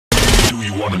Do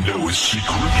you wanna know his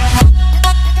secret?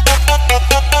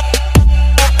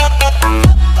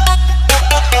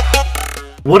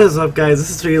 What is up, guys? This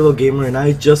is 3Yellow Gamer and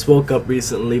I just woke up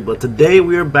recently, but today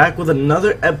we are back with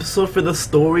another episode for the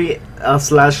story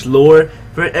slash lore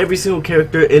for every single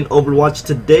character in Overwatch.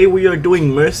 Today we are doing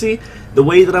Mercy. The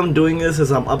way that I'm doing this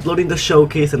is I'm uploading the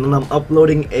showcase and then I'm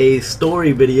uploading a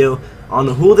story video on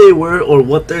who they were or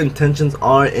what their intentions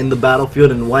are in the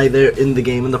battlefield and why they're in the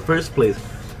game in the first place.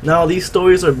 Now, these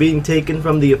stories are being taken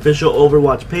from the official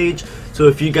Overwatch page, so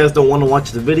if you guys don't want to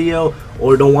watch the video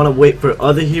or don't want to wait for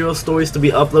other hero stories to be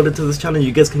uploaded to this channel,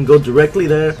 you guys can go directly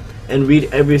there and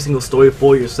read every single story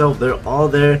for yourself. They're all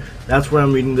there. That's where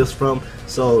I'm reading this from.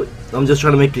 So I'm just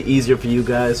trying to make it easier for you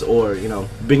guys, or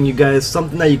bring you guys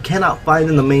something that you cannot find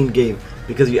in the main game,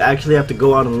 because you actually have to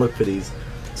go out and look for these.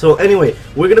 So anyway,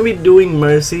 we're going to be doing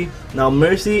Mercy. Now,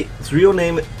 Mercy's real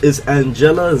name is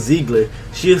Angela Ziegler.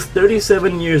 She is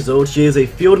 37 years old. She is a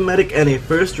field medic and a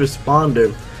first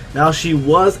responder. Now, she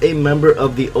was a member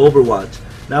of the Overwatch.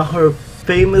 Now, her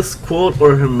famous quote,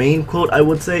 or her main quote I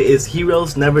would say, is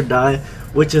 "Heroes never die,"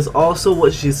 which is also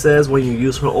what she says when you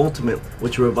use her ultimate,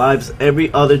 which revives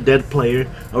every other dead player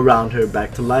around her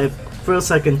back to life for a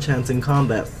second chance in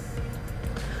combat.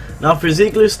 Now, for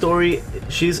Ziegler's story,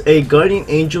 she's a guardian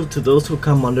angel to those who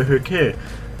come under her care.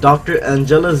 Dr.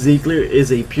 Angela Ziegler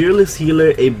is a peerless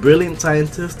healer, a brilliant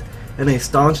scientist, and a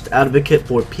staunch advocate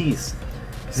for peace.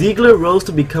 Ziegler rose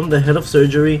to become the head of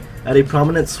surgery at a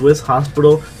prominent Swiss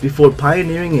hospital before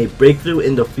pioneering a breakthrough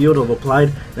in the field of applied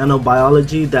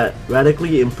nanobiology that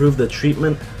radically improved the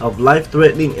treatment of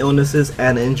life-threatening illnesses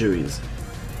and injuries.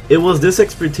 It was this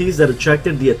expertise that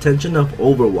attracted the attention of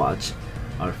Overwatch,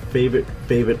 our favorite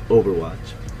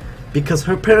Overwatch. Because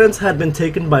her parents had been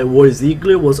taken by war,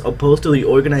 Ziegler was opposed to the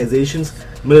organization's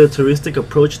militaristic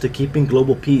approach to keeping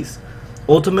global peace.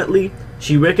 Ultimately,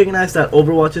 she recognized that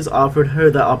Overwatch offered her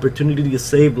the opportunity to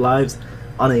save lives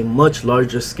on a much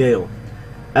larger scale.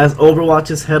 As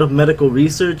Overwatch's head of medical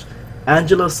research,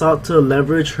 Angela sought to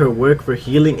leverage her work for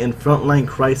healing in frontline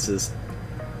crisis.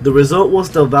 The result was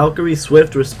the Valkyrie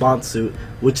Swift response suit,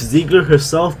 which Ziegler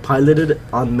herself piloted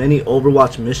on many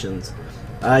Overwatch missions.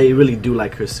 I really do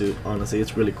like her suit, honestly,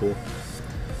 it's really cool.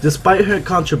 Despite her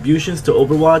contributions to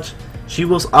Overwatch, she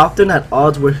was often at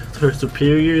odds with her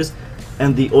superiors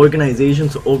and the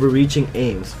organization's overreaching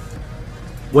aims.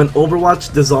 When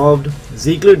Overwatch dissolved,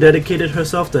 Ziegler dedicated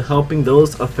herself to helping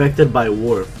those affected by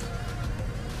war.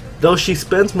 Though she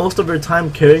spends most of her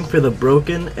time caring for the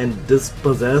broken and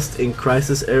dispossessed in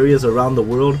crisis areas around the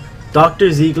world,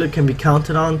 Dr. Ziegler can be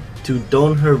counted on to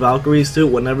don her Valkyrie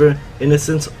suit whenever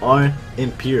innocents are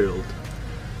imperiled.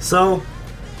 So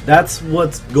that's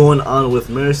what's going on with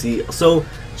Mercy. So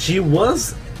she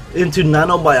was into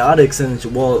nanobiotics,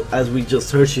 and well, as we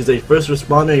just heard, she's a first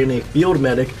responder and a field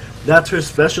medic. That's her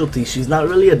specialty. She's not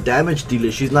really a damage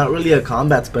dealer, she's not really a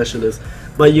combat specialist,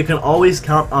 but you can always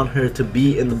count on her to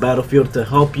be in the battlefield to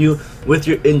help you with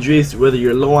your injuries, whether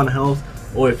you're low on health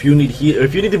or if you need heal, or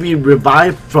if you need to be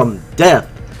revived from death.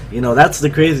 That's the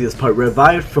craziest part,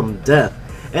 revived from death.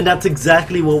 And that's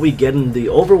exactly what we get in the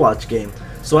Overwatch game.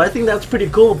 So I think that's pretty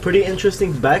cool, pretty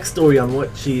interesting backstory on what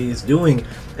she's doing.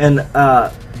 And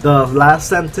the last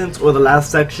sentence, or the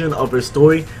last section of her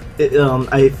story,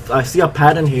 I see a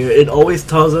pattern here. It always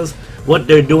tells us what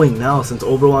they're doing now, since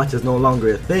Overwatch is no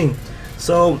longer a thing.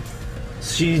 So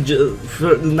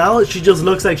now she just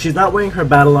looks like she's not wearing her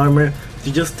battle armor.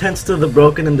 She just tends to the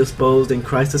broken and disposed in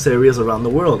crisis areas around the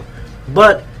world.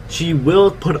 But she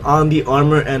will put on the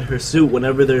armor and her suit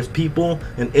whenever there's people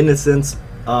and innocents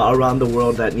around the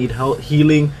world that need help,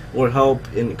 healing, or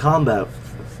help in combat.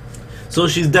 So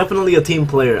she's definitely a team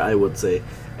player, I would say.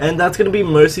 And that's going to be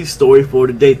Mercy's story for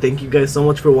today. Thank you guys so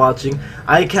much for watching.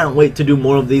 I can't wait to do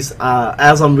more of these.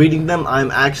 As I'm reading them,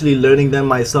 I'm actually learning them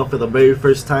myself for the very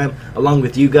first time along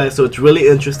with you guys, so it's really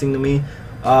interesting to me.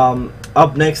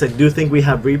 Up next, I do think we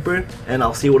have Reaper, and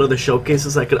I'll see what other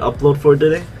showcases I could upload for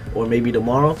today, or maybe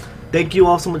tomorrow. Thank you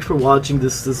all so much for watching.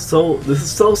 This is so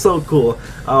cool.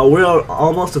 We're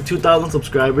almost to 2,000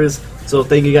 subscribers, so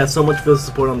thank you guys so much for the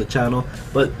support on the channel.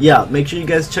 But yeah, make sure you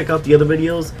guys check out the other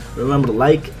videos. Remember to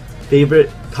like, favorite,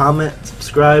 comment,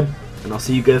 subscribe, and I'll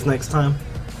see you guys next time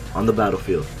on the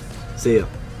battlefield. See ya.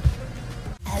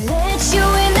 I let you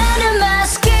in under my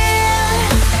skin.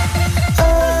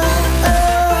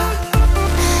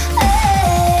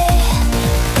 Hey.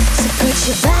 So put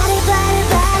your